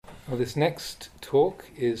Well, this next talk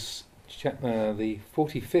is the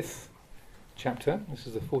 45th chapter. This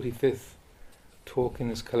is the 45th talk in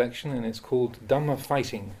this collection, and it's called Dhamma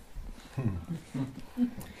Fighting.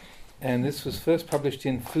 And this was first published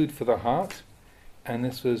in Food for the Heart, and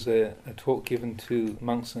this was a talk given to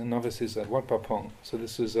monks and novices at Wat Pah Pong. So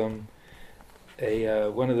this was one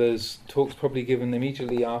of those talks probably given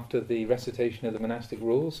immediately after the recitation of the monastic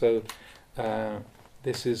rules. So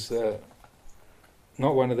this is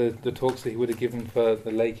not one of the talks that he would have given for the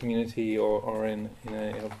lay community or in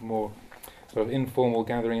a more sort of informal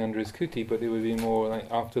gathering under his kuti, but it would be more like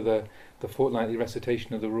after the fortnightly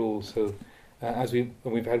recitation of the rules. So as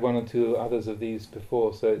we've had one or two others of these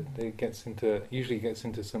before, so it usually gets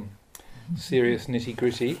into some serious nitty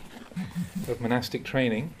gritty of monastic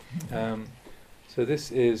training. So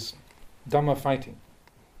this is Dhamma fighting.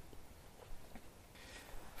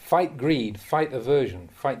 Fight greed, fight aversion,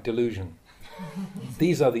 fight delusion.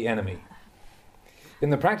 These are the enemy.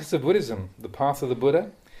 In the practice of Buddhism, the path of the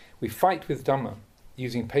Buddha, we fight with Dhamma,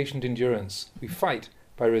 using patient endurance. We fight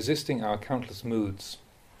by resisting our countless moods.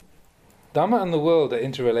 Dhamma and the world are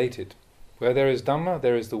interrelated. Where there is Dhamma,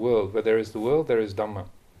 there is the world. Where there is the world, there is Dhamma.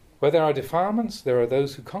 Where there are defilements, there are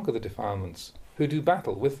those who conquer the defilements, who do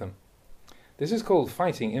battle with them. This is called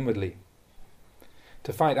fighting inwardly.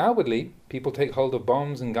 To fight outwardly, people take hold of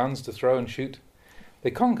bombs and guns to throw and shoot. They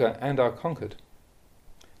conquer and are conquered.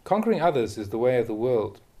 Conquering others is the way of the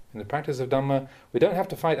world. In the practice of Dhamma, we don't have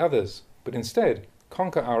to fight others, but instead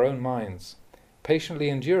conquer our own minds, patiently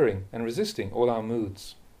enduring and resisting all our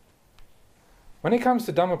moods. When it comes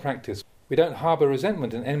to Dhamma practice, we don't harbour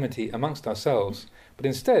resentment and enmity amongst ourselves, but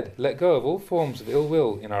instead let go of all forms of ill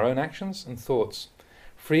will in our own actions and thoughts,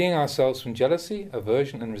 freeing ourselves from jealousy,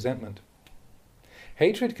 aversion and resentment.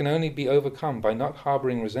 Hatred can only be overcome by not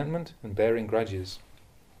harbouring resentment and bearing grudges.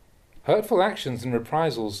 Hurtful actions and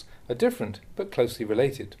reprisals are different but closely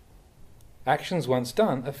related. Actions once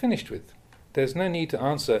done are finished with. There is no need to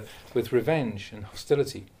answer with revenge and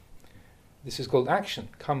hostility. This is called action,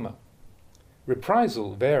 kamma.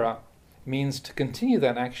 Reprisal, vera, means to continue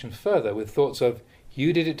that action further with thoughts of,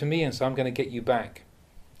 you did it to me and so I'm going to get you back.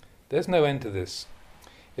 There's no end to this.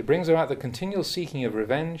 It brings about the continual seeking of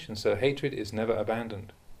revenge, and so hatred is never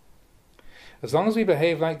abandoned. As long as we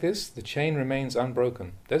behave like this, the chain remains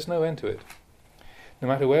unbroken. There's no end to it. No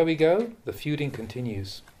matter where we go, the feuding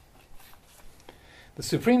continues. The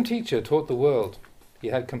Supreme Teacher taught the world. He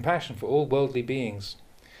had compassion for all worldly beings.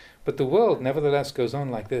 But the world nevertheless goes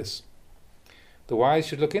on like this. The wise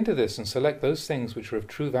should look into this and select those things which are of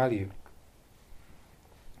true value.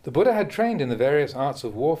 The Buddha had trained in the various arts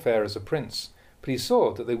of warfare as a prince, but he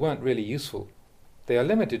saw that they weren't really useful. They are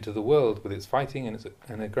limited to the world with its fighting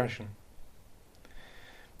and aggression.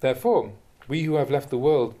 Therefore, we who have left the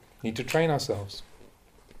world need to train ourselves.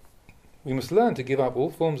 We must learn to give up all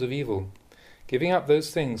forms of evil, giving up those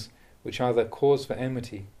things which are the cause for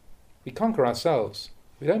enmity. We conquer ourselves.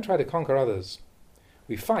 We don't try to conquer others.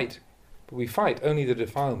 We fight, but we fight only the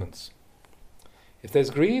defilements. If there's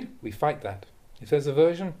greed, we fight that. If there's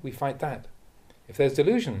aversion, we fight that. If there's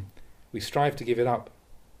delusion, we strive to give it up.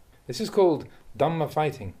 This is called Dhamma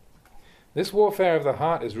fighting. This warfare of the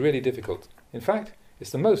heart is really difficult. In fact, it's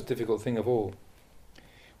the most difficult thing of all.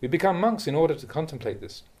 We become monks in order to contemplate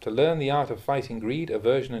this, to learn the art of fighting greed,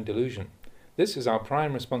 aversion and delusion. This is our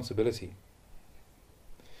prime responsibility.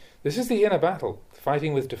 This is the inner battle,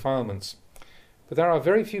 fighting with defilements. But there are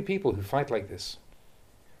very few people who fight like this.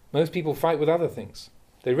 Most people fight with other things.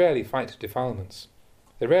 They rarely fight defilements.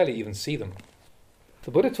 They rarely even see them.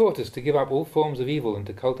 The Buddha taught us to give up all forms of evil and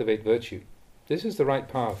to cultivate virtue. This is the right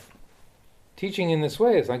path. Teaching in this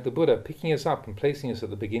way is like the Buddha picking us up and placing us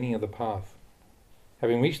at the beginning of the path.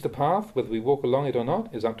 Having reached the path, whether we walk along it or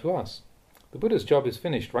not, is up to us. The Buddha's job is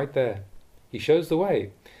finished right there. He shows the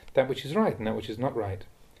way, that which is right and that which is not right.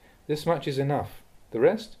 This much is enough. The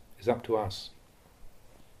rest is up to us.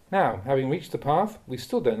 Now, having reached the path, we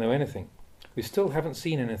still don't know anything. We still haven't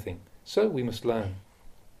seen anything, so we must learn.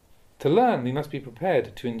 To learn, we must be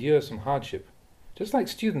prepared to endure some hardship, just like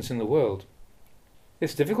students in the world.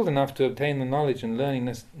 It's difficult enough to obtain the knowledge and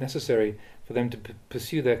learning necessary for them to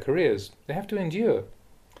pursue their careers. They have to endure.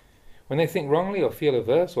 When they think wrongly or feel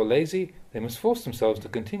averse or lazy, they must force themselves to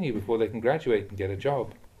continue before they can graduate and get a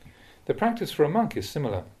job. The practice for a monk is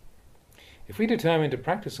similar. If we determine to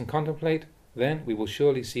practice and contemplate, then we will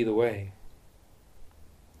surely see the way.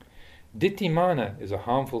 Ditthi-mana is a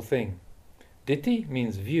harmful thing. Ditthi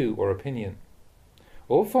means view or opinion.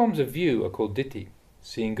 All forms of view are called ditthi,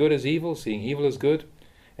 seeing good as evil, seeing evil as good,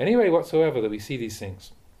 any way whatsoever that we see these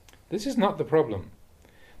things. This is not the problem.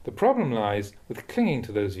 The problem lies with clinging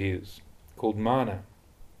to those views, called mana.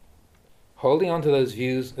 holding on to those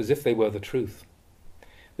views as if they were the truth.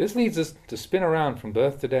 This leads us to spin around from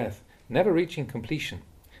birth to death, never reaching completion,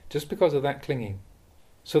 just because of that clinging.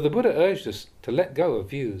 So the Buddha urged us to let go of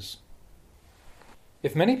views.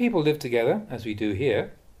 If many people live together, as we do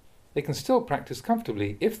here, they can still practice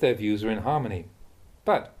comfortably if their views are in harmony.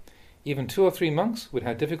 But even 2 or 3 monks would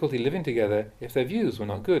have difficulty living together if their views were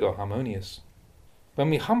not good or harmonious. When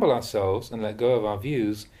we humble ourselves and let go of our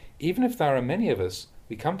views, even if there are many of us,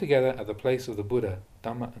 we come together at the place of the Buddha,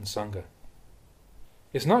 Dhamma and Sangha.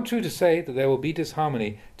 It's not true to say that there will be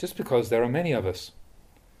disharmony just because there are many of us.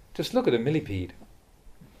 Just look at a millipede.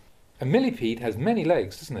 A millipede has many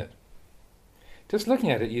legs, doesn't it? Just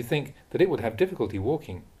looking at it, you think that it would have difficulty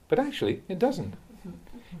walking, but actually it doesn't.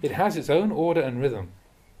 It has its own order and rhythm.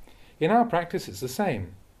 In our practice, it's the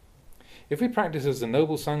same. If we practice as the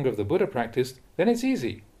noble Sangha of the Buddha practiced, then it's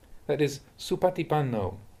easy. That is,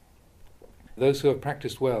 supatipanno, those who have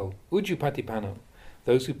practiced well; ujjupatipanno,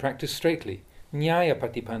 those who practice straightly;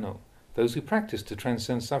 nyayapatipanno, those who practice to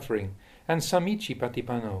transcend suffering; and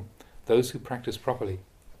samichipatipanno, those who practice properly.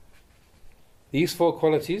 These 4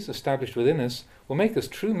 qualities established within us will make us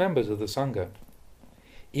true members of the Sangha.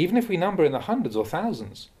 Even if we number in the hundreds or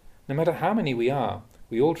thousands, no matter how many we are,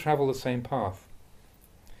 we all travel the same path.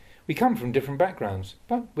 We come from different backgrounds,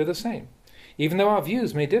 but we're the same. Even though our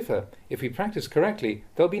views may differ, if we practice correctly,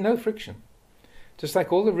 there'll be no friction. Just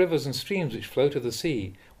like all the rivers and streams which flow to the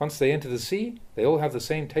sea, once they enter the sea, they all have the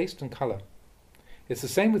same taste and colour. It's the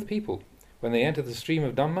same with people. When they enter the stream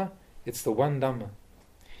of Dhamma, it's the one Dhamma.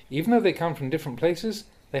 Even though they come from different places,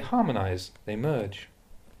 they harmonize, they merge.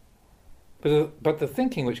 But the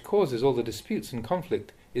thinking which causes all the disputes and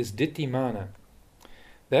conflict is ditthi-mana.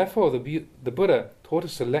 Therefore the Buddha taught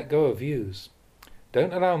us to let go of views.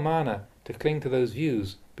 Don't allow mana to cling to those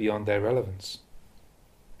views beyond their relevance.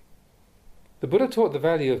 The Buddha taught the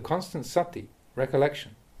value of constant sati,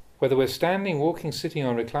 recollection. Whether we're standing, walking, sitting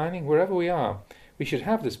or reclining, wherever we are, we should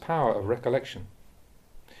have this power of recollection.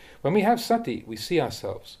 When we have sati, we see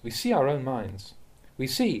ourselves, we see our own minds. We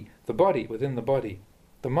see the body within the body,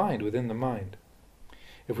 the mind within the mind.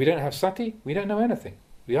 If we don't have sati, we don't know anything.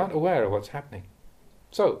 We aren't aware of what's happening.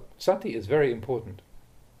 So, sati is very important.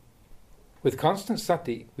 With constant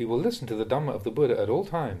sati, we will listen to the Dhamma of the Buddha at all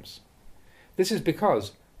times. This is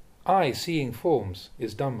because eye seeing forms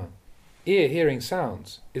is Dhamma, ear hearing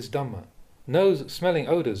sounds is Dhamma, nose smelling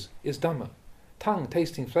odours is Dhamma, tongue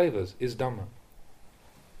tasting flavours is Dhamma.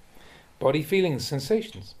 Body feeling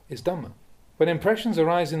sensations is Dhamma. When impressions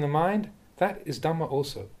arise in the mind, that is Dhamma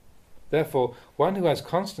also. Therefore, one who has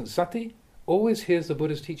constant sati always hears the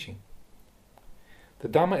Buddha's teaching. The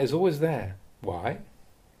Dhamma is always there. Why?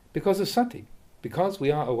 Because of sati, because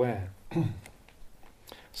we are aware.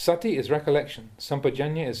 Sati is recollection,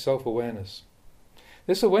 sampajanya is self-awareness.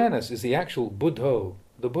 This awareness is the actual buddho,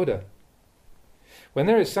 the Buddha. When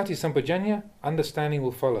there is sati sampajanya, understanding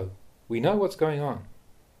will follow. We know what's going on.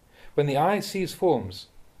 When the eye sees forms,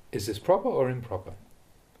 is this proper or improper?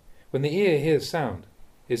 When the ear hears sound,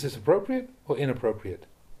 is this appropriate or inappropriate?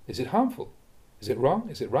 Is it harmful? Is it wrong?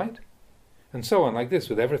 Is it right? And so on, like this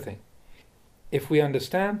with everything. If we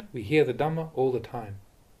understand, we hear the Dhamma all the time.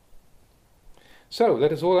 So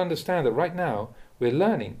let us all understand that right now we're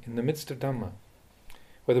learning in the midst of Dhamma.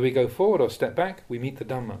 Whether we go forward or step back, we meet the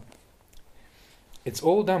Dhamma. It's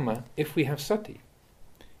all Dhamma if we have sati.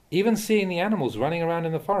 Even seeing the animals running around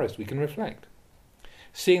in the forest, we can reflect.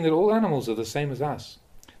 Seeing that all animals are the same as us.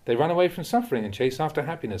 They run away from suffering and chase after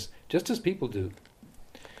happiness, just as people do.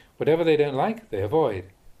 Whatever they don't like, they avoid.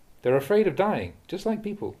 They're afraid of dying, just like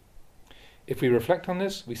people. If we reflect on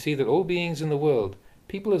this, we see that all beings in the world,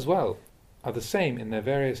 people as well, are the same in their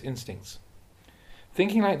various instincts.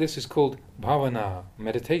 Thinking like this is called bhavana,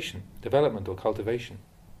 meditation, development or cultivation.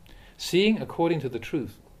 Seeing according to the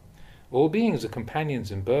truth. All beings are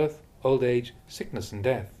companions in birth, old age, sickness and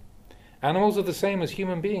death. Animals are the same as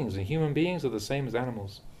human beings, and human beings are the same as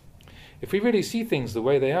animals. If we really see things the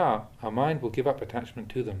way they are, our mind will give up attachment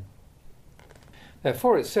to them.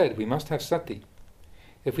 Therefore it's said we must have sati.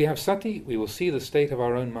 If we have sati, we will see the state of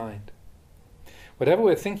our own mind. Whatever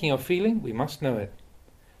we're thinking or feeling, we must know it.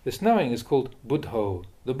 This knowing is called buddho,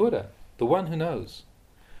 the Buddha, the one who knows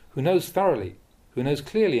thoroughly, who knows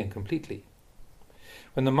clearly and completely.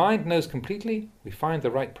 When the mind knows completely, we find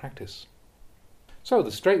the right practice. So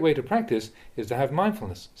the straight way to practice is to have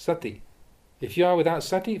mindfulness, sati. If you are without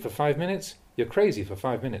sati for 5 minutes, you're crazy for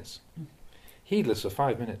 5 minutes. Heedless for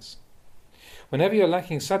 5 minutes. Whenever you're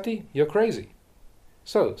lacking sati, you're crazy.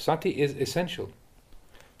 So sati is essential.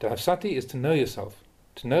 To have sati is to know yourself,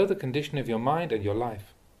 to know the condition of your mind and your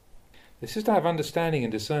life. This is to have understanding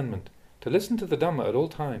and discernment, to listen to the Dhamma at all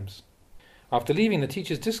times. After leaving the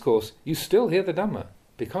teacher's discourse, you still hear the Dhamma,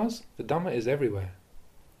 because the Dhamma is everywhere.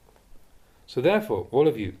 So therefore, all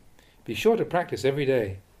of you, be sure to practice every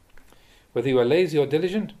day. Whether you are lazy or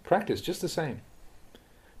diligent, practice just the same.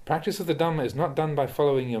 Practice of the Dhamma is not done by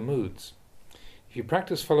following your moods. If you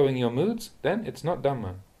practice following your moods, then it's not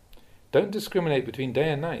Dhamma. Don't discriminate between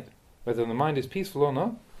day and night. Whether the mind is peaceful or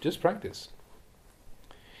not, just practice.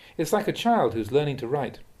 It's like a child who's learning to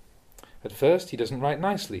write. At first he doesn't write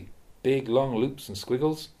nicely, big long loops and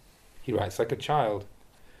squiggles. He writes like a child.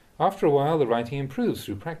 After a while the writing improves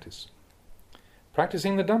through practice.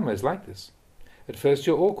 Practicing the Dhamma is like this. At first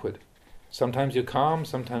you're awkward. Sometimes you're calm,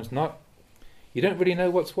 sometimes not. You don't really know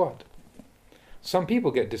what's what. Some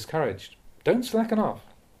people get discouraged. Don't slacken off.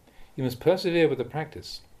 You must persevere with the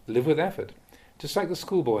practice. Live with effort. Just like the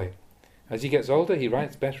schoolboy. As he gets older, he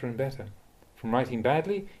writes better and better. From writing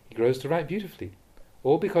badly, he grows to write beautifully.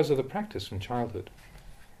 All because of the practice from childhood.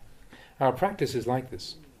 Our practice is like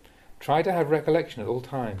this. Try to have recollection at all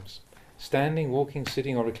times. Standing, walking,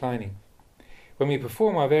 sitting or reclining. When we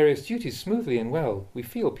perform our various duties smoothly and well, we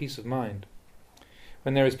feel peace of mind.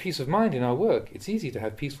 When there is peace of mind in our work, it's easy to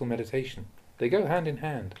have peaceful meditation. They go hand in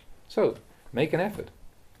hand. So, make an effort.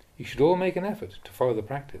 You should all make an effort to follow the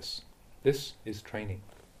practice. This is training.